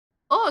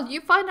Oh, you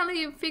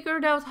finally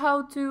figured out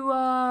how to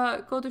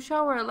go to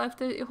shower and left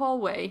the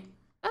hallway.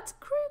 That's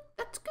great.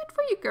 That's good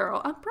for you,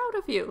 girl. I'm proud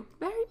of you.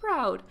 Very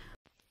proud.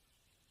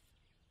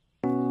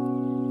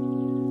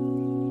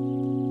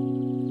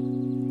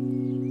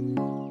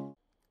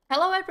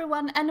 Hello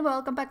everyone and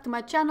welcome back to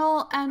my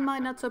channel and my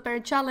Not So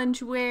Berry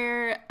challenge,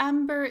 where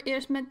Amber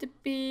is meant to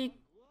be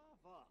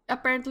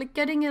apparently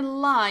getting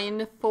in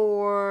line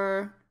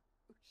for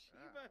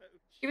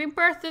giving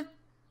birth to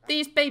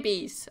these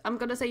babies. I'm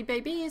gonna say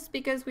babies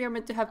because we are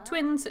meant to have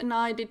twins and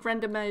I did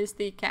randomize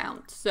the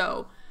count.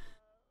 So,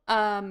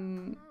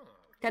 can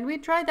we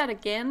try that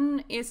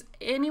again? Is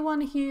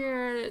anyone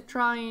here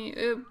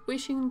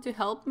wishing to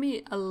help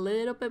me a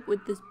little bit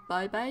with this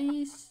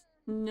bye-byes?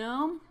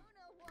 No?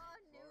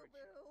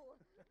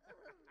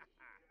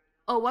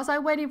 Oh, was I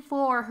waiting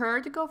for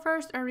her to go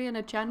first?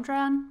 Ariana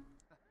Chandran?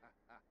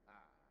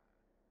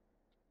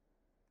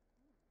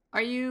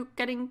 Are you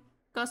getting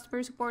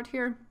customer support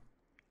here?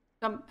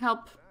 Some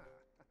help.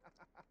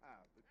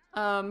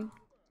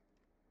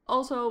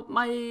 Also,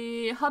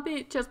 my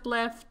hubby just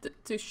left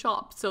to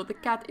shop, so the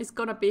cat is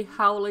gonna be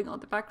howling on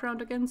the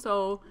background again,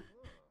 so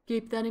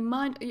keep that in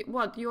mind.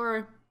 What, you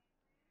were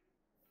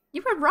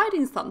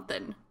writing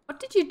something.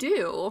 What did you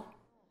do?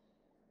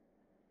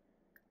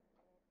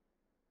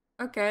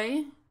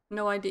 Okay,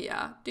 no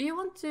idea. Do you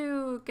want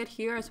to get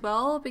here as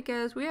well?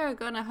 Because we are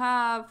gonna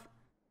have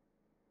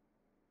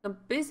a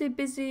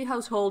busy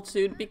household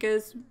soon,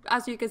 because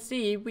as you can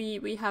see,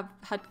 we have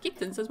had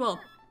kittens as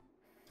well.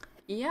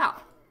 Yeah.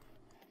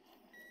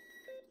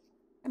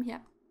 Come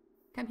here.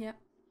 Come here.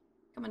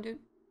 Come on, dude.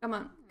 Come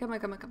on. Come on,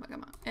 come on, come on,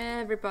 come on.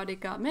 Everybody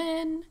come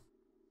in.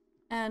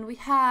 And we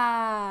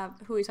have...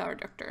 Who is our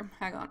doctor?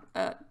 Hang on.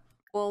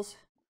 Walls.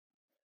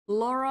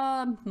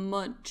 Laura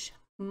Munch.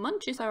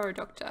 Munch is our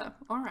doctor.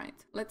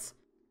 Alright. Let's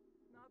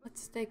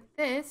take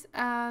this.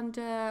 And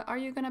are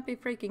you gonna be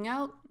freaking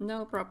out?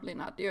 No, probably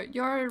not.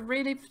 You're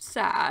really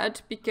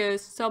sad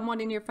because someone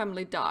in your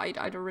family died.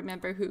 I don't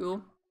remember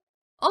who.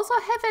 Also,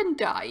 Heaven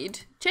died.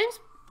 James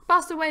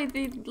passed away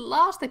the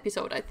last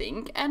episode, I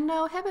think, and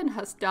now Heaven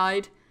has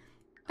died.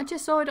 I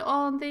just saw it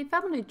on the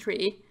family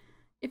tree.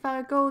 If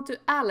I go to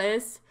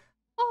Alice,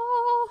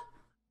 oh,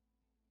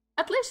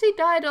 at least he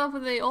died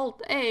of the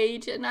old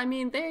age, and I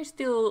mean, they're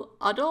still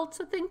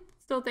adults, I think,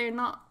 so they're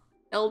not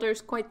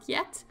elders quite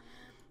yet.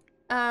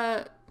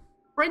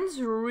 Prince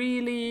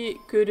really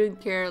couldn't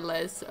care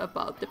less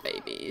about the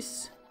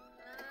babies.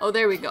 Oh,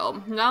 there we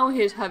go. Now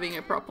he's having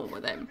a problem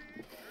with them.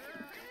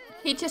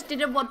 He just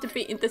didn't want to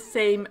be in the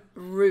same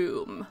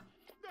room.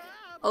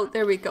 Oh,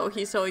 there we go.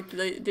 He saw it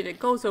didn't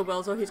go so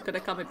well, so he's gonna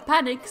come in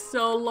panic.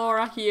 So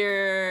Laura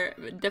here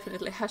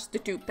definitely has to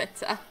do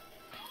better.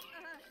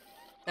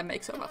 That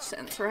makes so much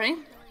sense, right?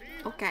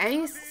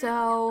 Okay,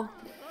 so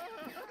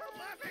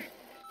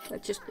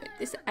let's just play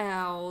this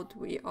out.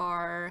 We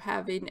are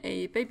having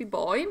a baby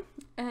boy,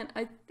 and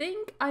I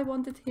think I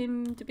wanted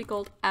him to be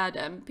called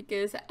Adam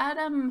because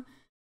Adam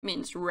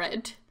means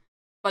red.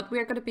 But we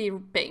are gonna be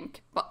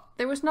pink. But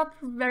there was not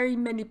very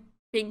many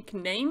pink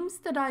names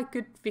that I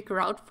could figure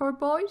out for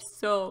boys,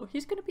 so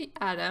he's gonna be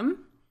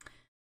Adam.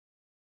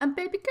 And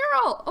baby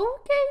girl!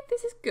 Okay,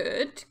 this is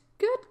good.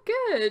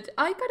 Good.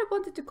 I kind of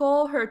wanted to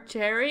call her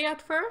Cherry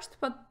at first,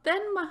 but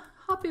then my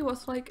hubby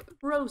was like,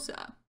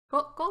 Rosa.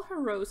 Call her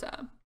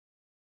Rosa.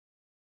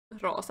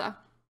 Rosa.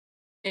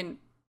 In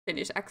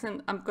Finnish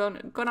accent, I'm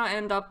gonna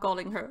end up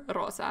calling her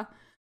Rosa.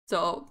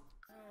 So,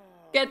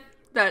 get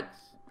that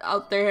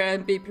out there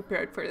and be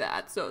prepared for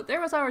that. So there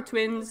was our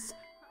twins,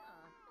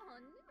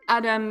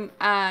 Adam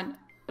and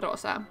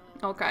Rosa.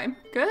 Okay,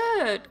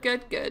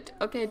 good.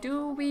 Okay,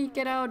 do we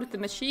get out of the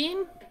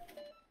machine?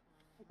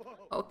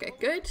 Okay,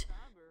 good.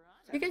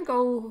 We can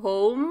go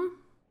home.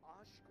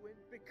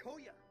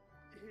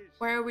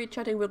 Why are we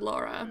chatting with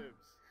Laura?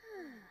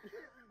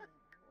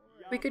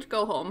 We could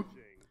go home.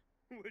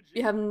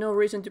 We have no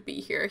reason to be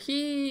here.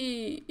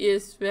 He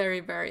is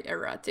very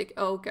erratic.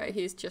 Okay,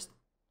 he's just...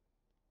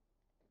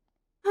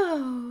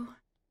 Oh,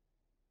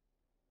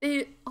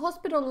 the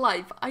hospital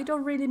life, I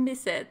don't really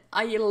miss it.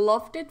 I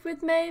loved it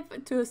with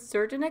Maeve to a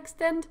certain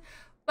extent,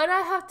 but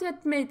I have to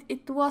admit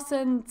it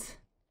wasn't...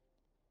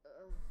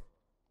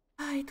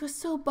 It was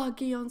so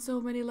buggy on so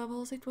many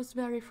levels, it was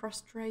very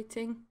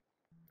frustrating.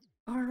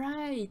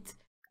 Alright,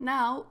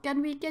 now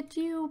can we get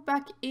you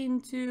back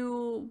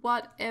into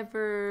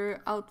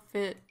whatever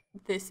outfit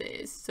this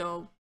is,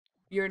 so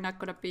you're not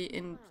gonna be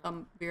in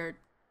some weird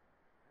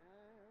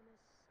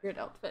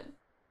outfit.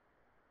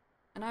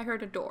 And I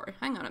heard a door.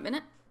 Hang on a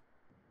minute.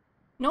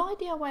 No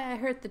idea why I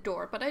heard the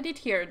door, but I did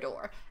hear a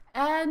door.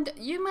 And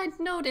you might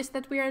notice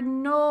that we are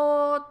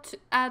not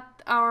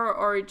at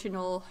our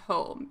original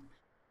home.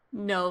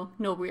 No,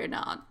 we are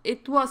not.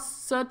 It was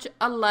such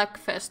a lag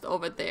fest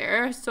over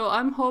there, so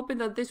I'm hoping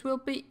that this will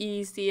be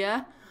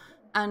easier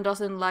and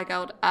doesn't lag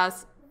out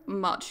as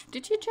much.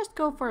 Did you just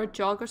go for a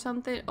jog or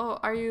something? Oh,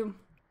 are you...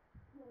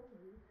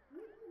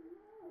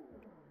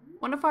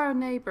 One of our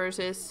neighbors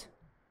is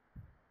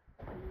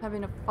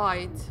having a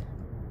fight,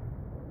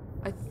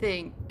 I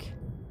think.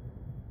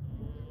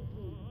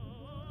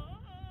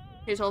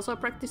 He's also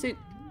practicing.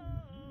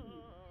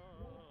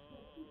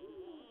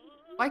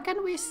 Why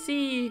can't we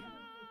see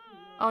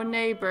our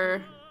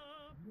neighbor?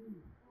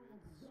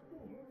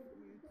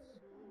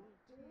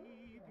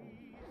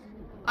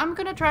 I'm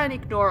gonna try and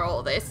ignore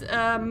all this.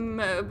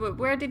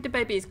 Where did the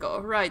babies go?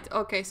 Right,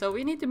 okay, so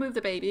we need to move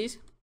the babies.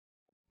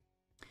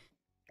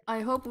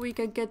 I hope we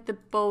can get the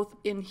both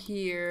in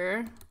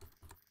here.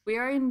 We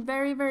are in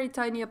very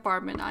tiny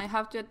apartment. I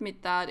have to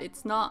admit that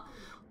it's not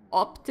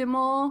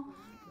optimal,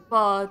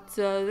 but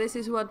this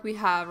is what we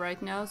have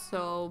right now,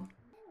 so...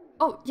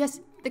 Oh,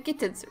 yes, the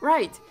kittens,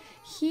 right.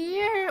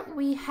 Here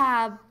we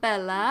have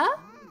Bella.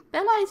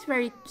 Bella is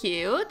very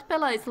cute.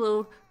 Bella is a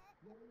little,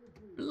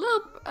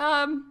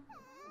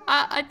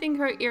 I think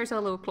her ears are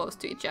a little close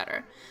to each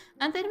other.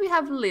 And then we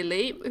have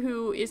Lily,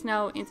 who is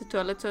now in the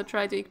toilet, so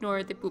try to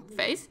ignore the poop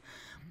face.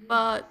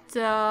 But,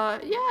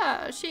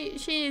 yeah,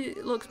 she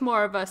looks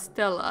more of a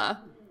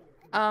Stella.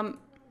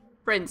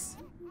 Prince,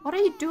 what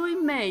are you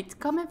doing, mate?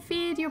 Come and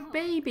feed your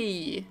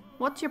baby.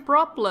 What's your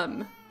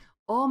problem?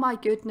 Oh my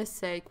goodness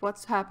sake,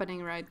 what's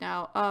happening right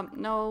now?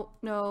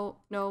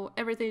 No,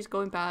 everything's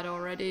going bad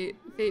already.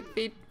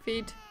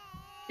 Feed.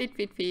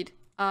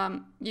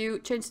 You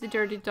change the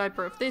dirty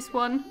diaper of this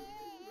one.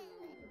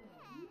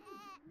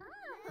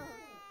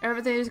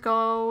 Everything is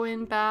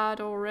going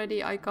bad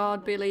already, I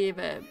can't believe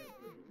it.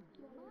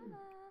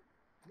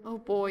 Oh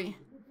boy.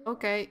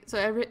 Okay,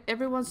 so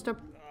everyone stop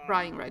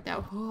crying right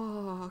now.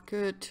 Oh,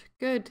 good.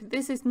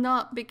 This is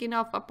not big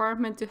enough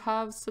apartment to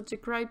have such a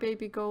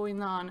crybaby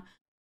going on.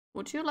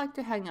 Would you like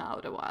to hang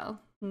out a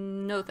while?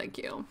 No, thank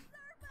you.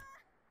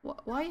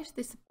 Why is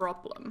this a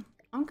problem?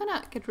 I'm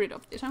gonna get rid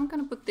of this. I'm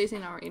gonna put this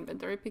in our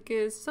inventory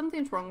because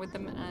something's wrong with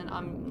them and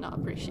I'm not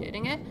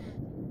appreciating it.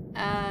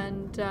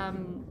 And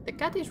the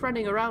cat is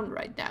running around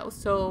right now,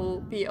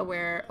 so be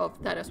aware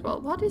of that as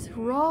well. What is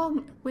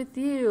wrong with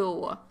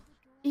you?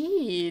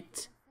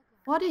 Eat.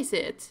 What is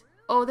it?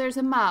 Oh, there's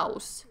a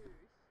mouse.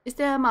 Is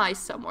there a mice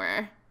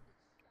somewhere?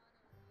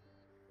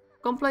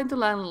 Complain to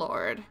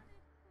landlord.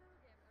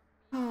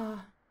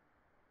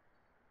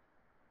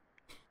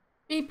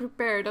 Be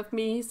prepared of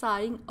me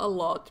sighing a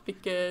lot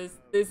because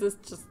this is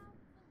just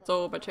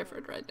so much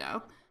effort right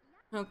now.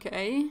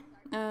 Okay.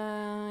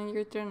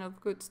 Your turn of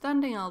good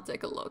standing. I'll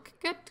take a look.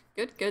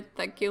 Good.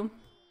 Thank you.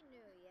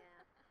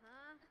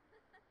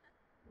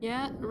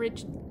 Yeah,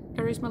 reached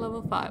charisma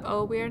level 5.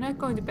 Oh, we are not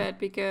going to bed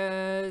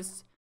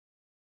because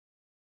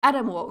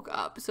Adam woke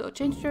up. So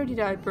change dirty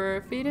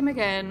diaper, feed him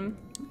again,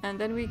 and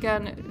then we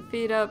can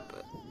feed up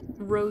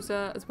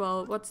Rosa as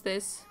well. What's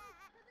this?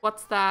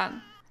 What's that?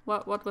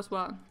 What was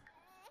what?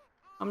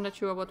 I'm not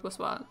sure what was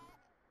what.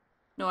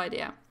 No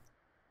idea.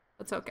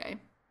 That's okay.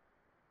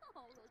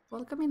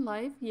 Welcome in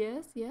life.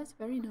 Yes,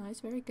 very nice,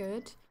 very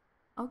good.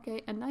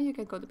 Okay, and now you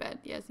can go to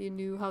bed. Yes, you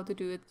knew how to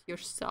do it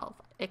yourself.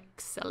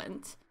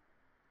 Excellent.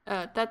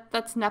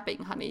 That's napping,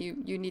 honey.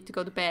 You need to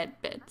go to bed.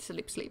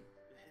 Sleep.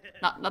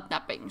 Not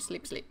napping.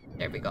 Sleep.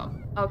 There we go.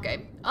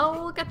 Okay,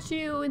 I'll catch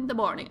you in the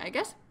morning, I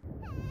guess.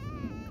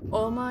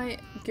 Oh my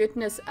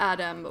goodness,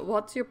 Adam.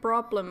 What's your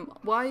problem?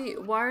 Why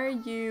are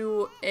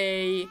you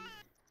a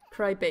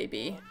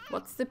crybaby?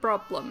 What's the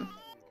problem?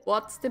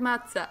 What's the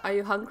matter? Are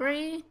you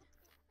hungry?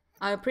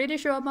 I'm pretty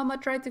sure Mama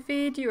tried to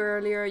feed you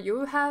earlier.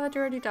 You have a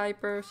dirty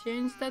diaper.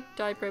 Change that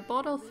diaper.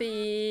 Bottle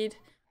feed.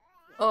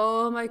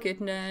 Oh my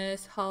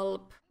goodness.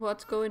 Help.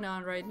 What's going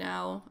on right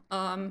now?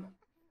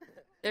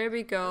 There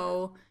we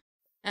go.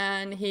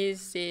 And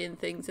he's seeing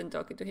things and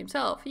talking to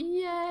himself.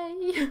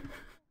 Yay!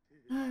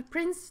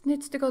 Prince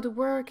needs to go to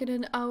work in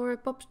an hour.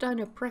 Pops down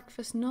your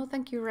breakfast. No,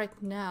 thank you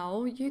right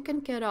now. You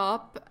can get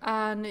up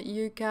and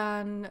you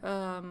can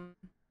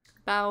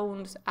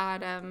bounce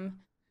Adam.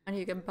 And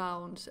you can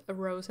bounce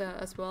Rosa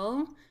as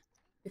well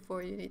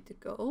before you need to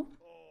go.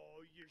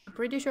 I'm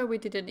pretty sure we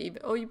didn't even...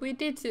 Oh, we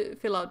did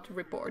fill out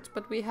reports,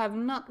 but we have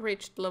not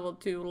reached level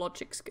 2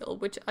 logic skill,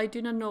 which I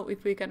do not know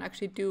if we can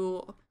actually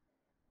do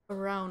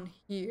around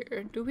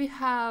here. Do we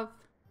have...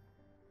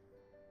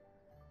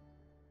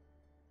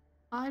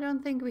 I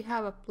don't think we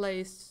have a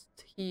place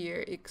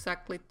here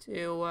exactly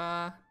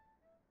to...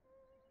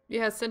 We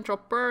have Central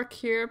Perk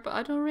here, but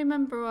I don't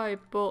remember what I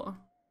bought.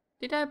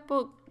 Did I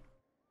book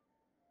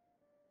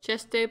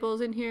chess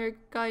tables in here,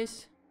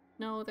 guys?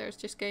 No, there's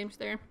just games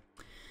there.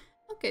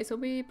 Okay, so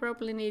we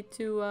probably need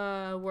to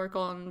work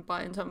on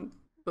buying some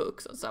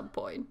books at some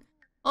point.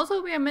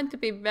 Also, we are meant to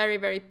be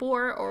very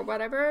poor or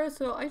whatever,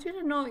 so I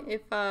don't know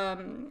if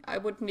I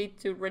would need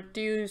to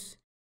reduce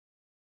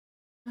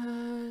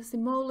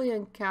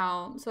simoleon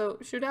count. So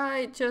should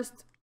I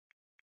just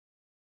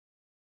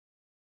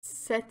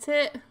set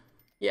it?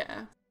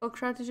 Yeah.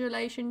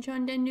 Congratulations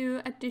on the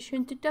new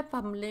addition to the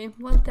family.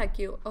 Well, thank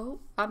you. Oh,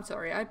 I'm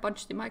sorry, I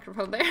punched the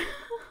microphone there.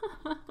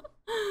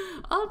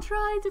 I'll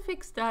try to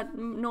fix that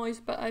noise,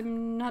 but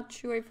I'm not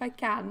sure if I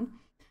can.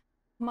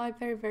 My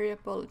very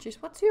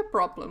apologies. What's your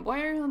problem?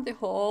 Why are you on the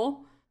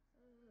hall?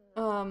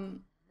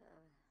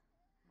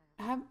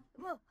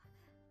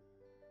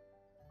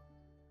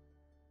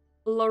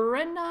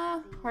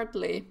 Lorena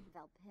Hartley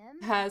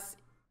has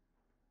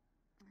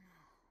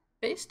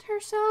pissed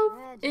herself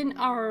in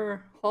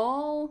our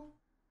hall.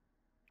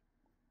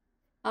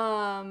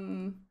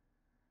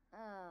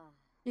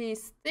 She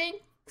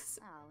stinks.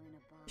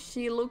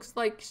 She looks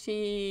like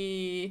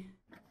she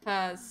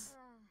has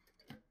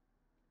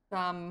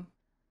some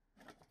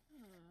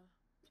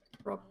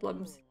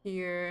problems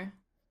here.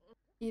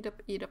 Eat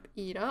up, eat up,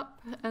 eat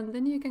up. And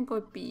then you can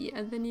go pee.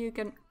 And then you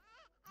can...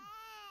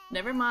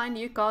 Never mind,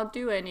 you can't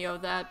do any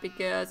of that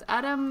because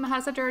Adam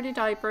has a dirty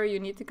diaper. You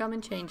need to come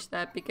and change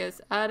that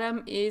because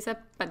Adam is a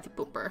panty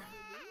pooper.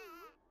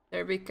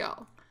 There we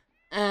go.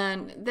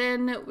 And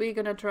then we're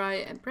gonna try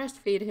and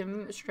breastfeed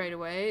him straight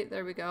away.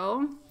 There we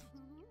go.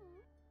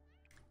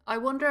 I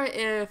wonder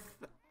if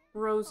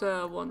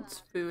Rosa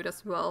wants food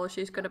as well.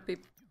 She's gonna be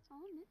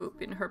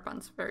pooping her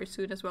pants very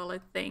soon as well, I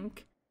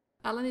think.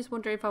 Alan is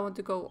wondering if I want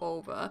to go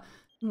over.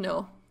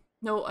 No.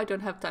 No, I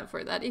don't have time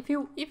for that. If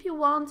you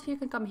want, you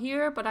can come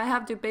here, but I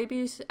have 2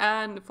 babies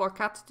and 4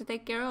 cats to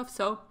take care of,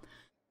 so...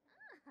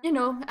 You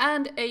know,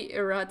 and a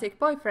erratic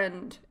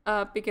boyfriend,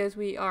 because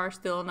we are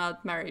still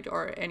not married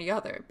or any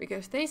other,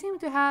 because they seem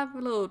to have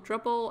a little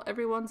trouble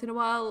every once in a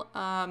while.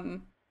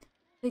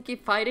 They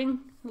keep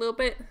fighting a little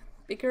bit,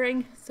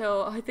 bickering,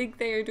 so I think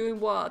they are doing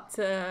what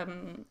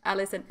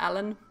Alice and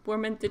Alan were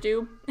meant to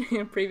do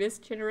in previous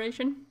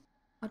generation.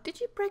 Oh,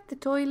 did you break the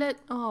toilet?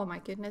 Oh my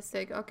goodness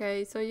sake.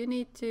 Okay, so you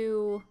need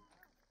to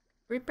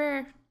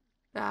repair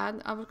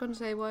that. I was gonna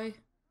say, why?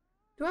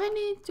 Do I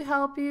need to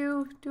help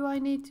you? Do I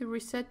need to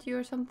reset you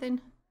or something?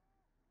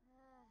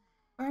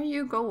 Where are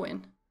you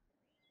going?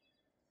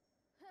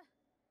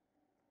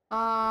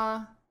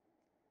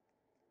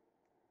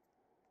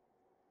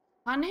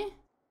 Honey?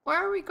 Where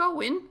are we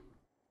going?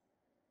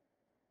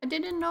 I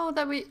didn't know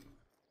that we...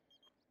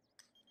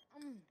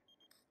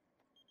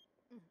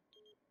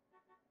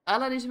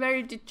 Alan is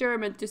very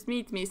determined to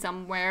meet me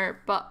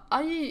somewhere, but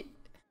I...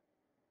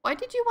 Why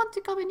did you want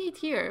to come and eat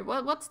here?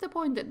 What's the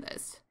point in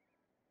this?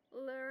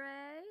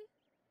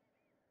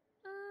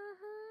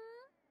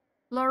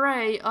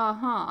 Lorray,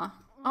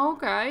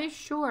 Okay,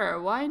 sure,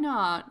 why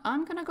not?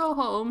 I'm gonna go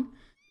home,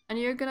 and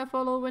you're gonna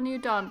follow when you're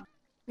done.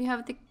 We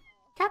have the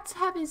cats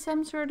having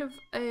some sort of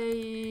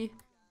a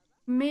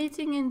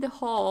meeting in the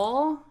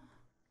hall,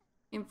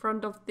 in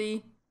front of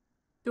the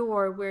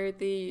door where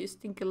the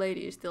stinky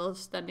lady is still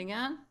standing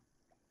at.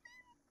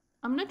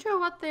 I'm not sure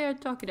what they are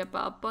talking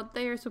about, but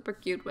they are super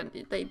cute when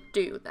they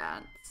do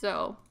that.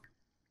 So,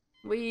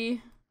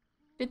 did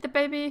the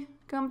baby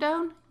calm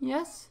down?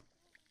 Yes?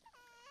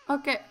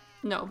 Okay,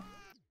 no.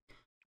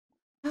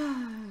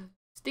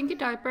 Stinky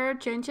diaper,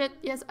 change it.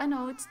 Yes, I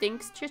know it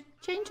stinks. Just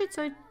change it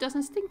so it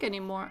doesn't stink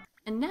anymore.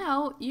 And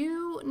now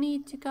you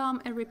need to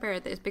come and repair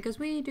this because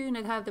we do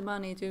not have the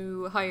money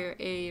to hire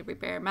a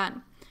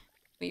repairman.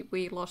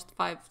 We lost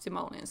 5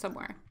 simoleons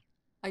somewhere.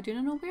 I do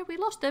not know where we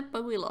lost it,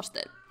 but we lost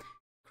it.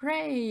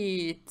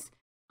 Great!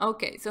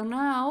 Okay, so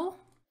now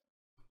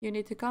you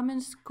need to come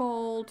and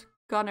scold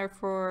Gunner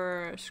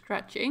for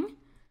scratching.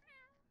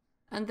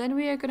 And then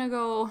we are gonna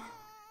go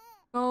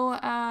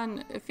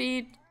and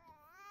feed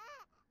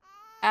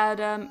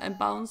Adam and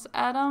bounce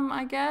Adam,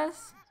 I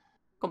guess.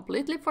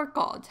 Completely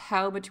forgot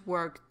how much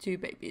work 2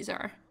 babies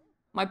are.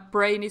 My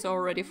brain is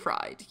already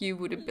fried. You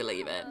wouldn't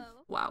believe it.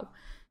 Wow.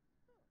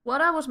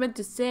 What I was meant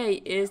to say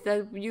is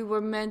that you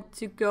were meant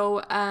to go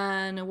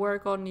and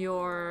work on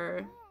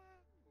your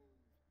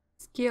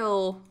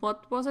skill.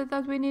 What was it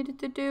that we needed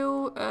to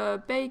do?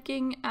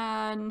 Baking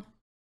and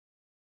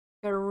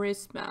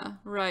charisma.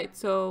 Right,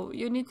 so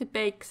you need to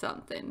bake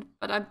something.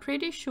 But I'm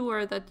pretty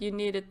sure that you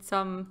needed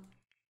some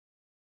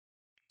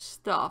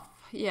stuff.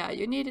 Yeah,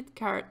 you needed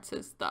carrots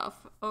and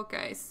stuff.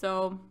 Okay,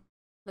 so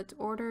let's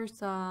order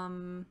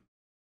some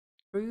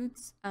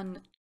fruits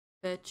and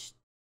vegetables.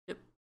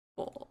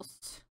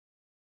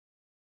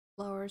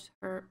 Flowers,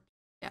 herbs.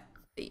 Yeah,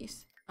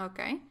 these.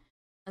 Okay.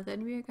 And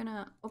then we are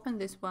gonna open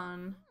this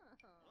one.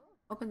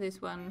 Open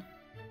this one.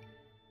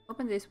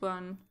 Open this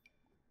one.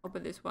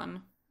 Open this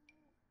one.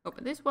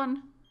 Open this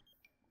one.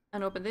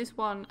 And open this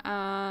one.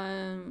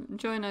 And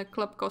join a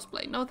club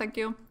cosplay. No, thank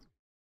you.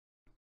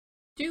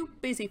 Too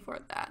busy for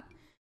that.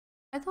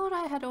 I thought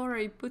I had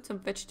already put some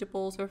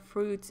vegetables or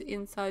fruits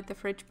inside the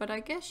fridge, but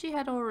I guess she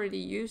had already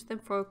used them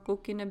for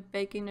cooking and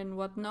baking and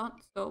whatnot.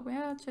 So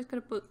we're just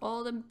gonna put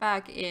all them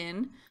back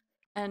in.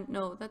 And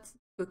no, that's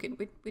cooking.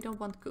 We don't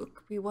want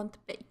cook. We want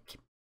bake.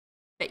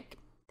 Bake.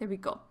 There we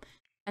go.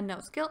 And now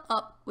skill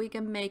up. We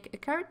can make a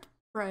carrot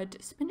bread,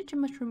 spinach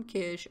and mushroom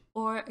quiche,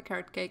 or a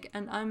carrot cake.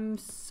 And I'm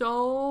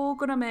so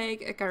gonna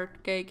make a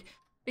carrot cake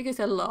because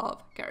I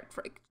love carrot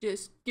cake.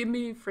 Just give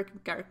me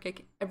freaking carrot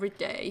cake every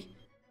day.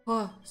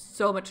 Oh,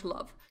 so much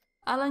love.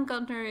 Alan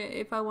Gunter,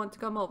 if I want to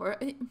come over.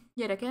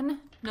 Yet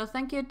again. No,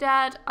 thank you,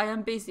 Dad. I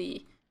am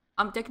busy.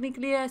 I'm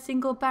technically a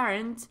single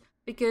parent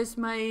because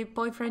my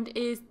boyfriend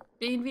is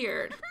being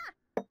weird.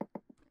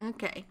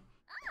 Okay.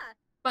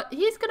 But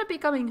he's gonna be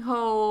coming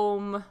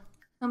home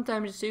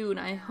sometime soon,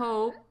 I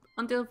hope.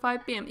 Until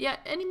 5 PM. Yeah,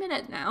 any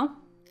minute now.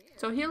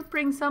 So he'll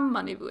bring some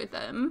money with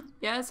him.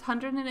 Yes,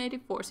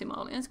 184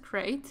 simoleons.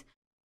 Great.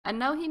 And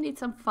now he needs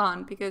some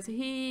fun because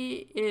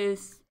he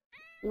is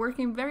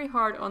working very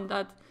hard on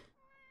that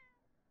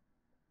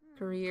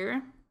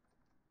career.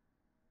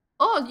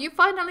 Oh, you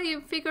finally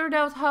figured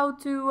out how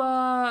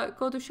to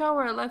go to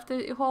shower and left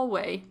the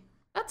hallway.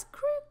 That's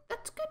great.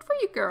 That's good for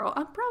you, girl.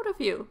 I'm proud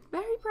of you.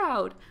 Very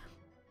proud.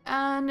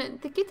 And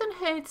the kitten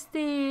hates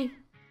the...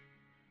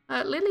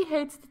 Lily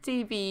hates the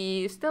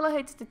TV. Stella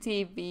hates the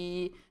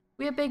TV.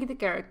 We are baking the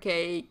carrot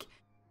cake.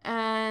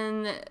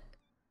 And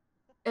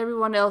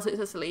everyone else is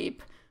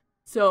asleep.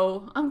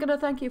 So I'm gonna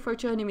thank you for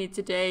joining me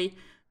today.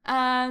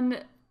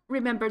 And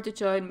remember to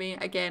join me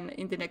again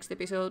in the next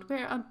episode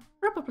where I'm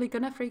probably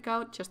gonna freak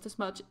out just as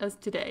much as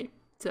today.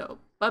 So,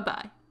 bye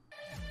bye.